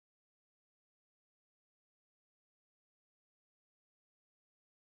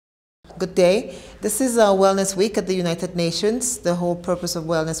Good day. This is a Wellness Week at the United Nations. The whole purpose of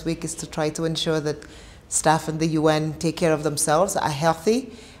Wellness Week is to try to ensure that staff in the UN take care of themselves, are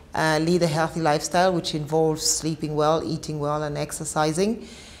healthy, lead a healthy lifestyle, which involves sleeping well, eating well, and exercising.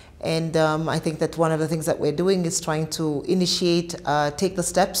 And I think that one of the things that we're doing is trying to initiate Take the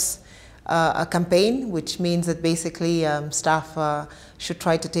Steps, a campaign, which means that basically staff should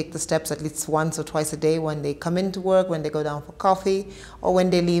try to take the steps at least once or twice a day when they come into work, when they go down for coffee, or when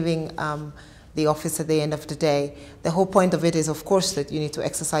they're leaving the office at the end of the day. The whole point of it is, of course, that you need to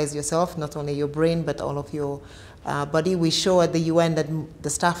exercise yourself, not only your brain, but all of your body. We show at the UN that the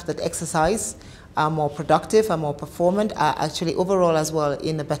staff that exercise are more productive, are more performant, are actually overall as well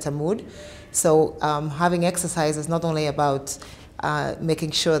in a better mood. So having exercise is not only about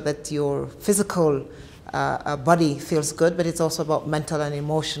making sure that your physical body feels good, but it's also about mental and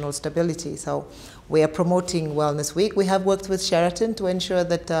emotional stability. So we are promoting Wellness Week. We have worked with Sheraton to ensure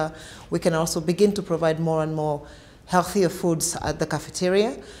that we can also begin to provide more and more healthier foods at the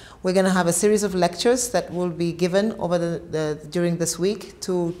cafeteria. We're going to have a series of lectures that will be given over during this week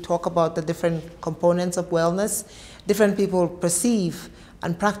to talk about the different components of wellness. Different people perceive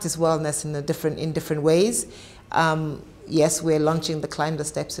and practice wellness in different ways. Yes, we're launching the Climb the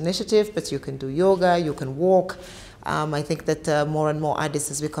Steps initiative, but you can do yoga, you can walk. I think that more and more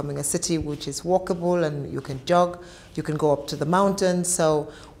Addis is becoming a city which is walkable, and you can jog, you can go up to the mountains. So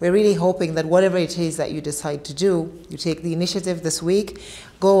we're really hoping that whatever it is that you decide to do, you take the initiative this week.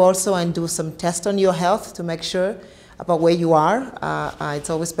 Go also and do some tests on your health to make sure about where you are. It's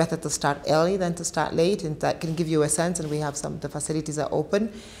always better to start early than to start late, and that can give you a sense, and we have the facilities are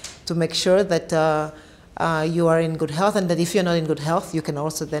open to make sure that you are in good health, and that if you're not in good health, you can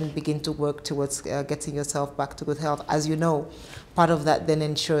also then begin to work towards getting yourself back to good health. As you know, part of that then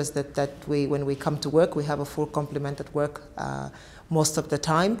ensures that when we come to work, we have a full complement at work most of the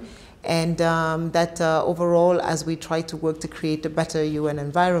time, and that overall, as we try to work to create a better UN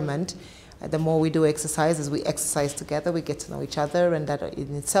environment, the more we do exercise, as we exercise together, we get to know each other, and that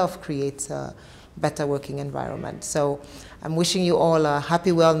in itself creates a better working environment. So I'm wishing you all a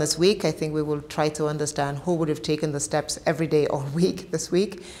happy Wellness Week. I think we will try to understand who would have taken the steps every day all week this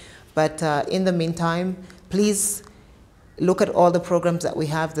week. But in the meantime, please look at all the programs that we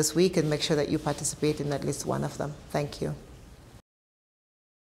have this week and make sure that you participate in at least one of them. Thank you.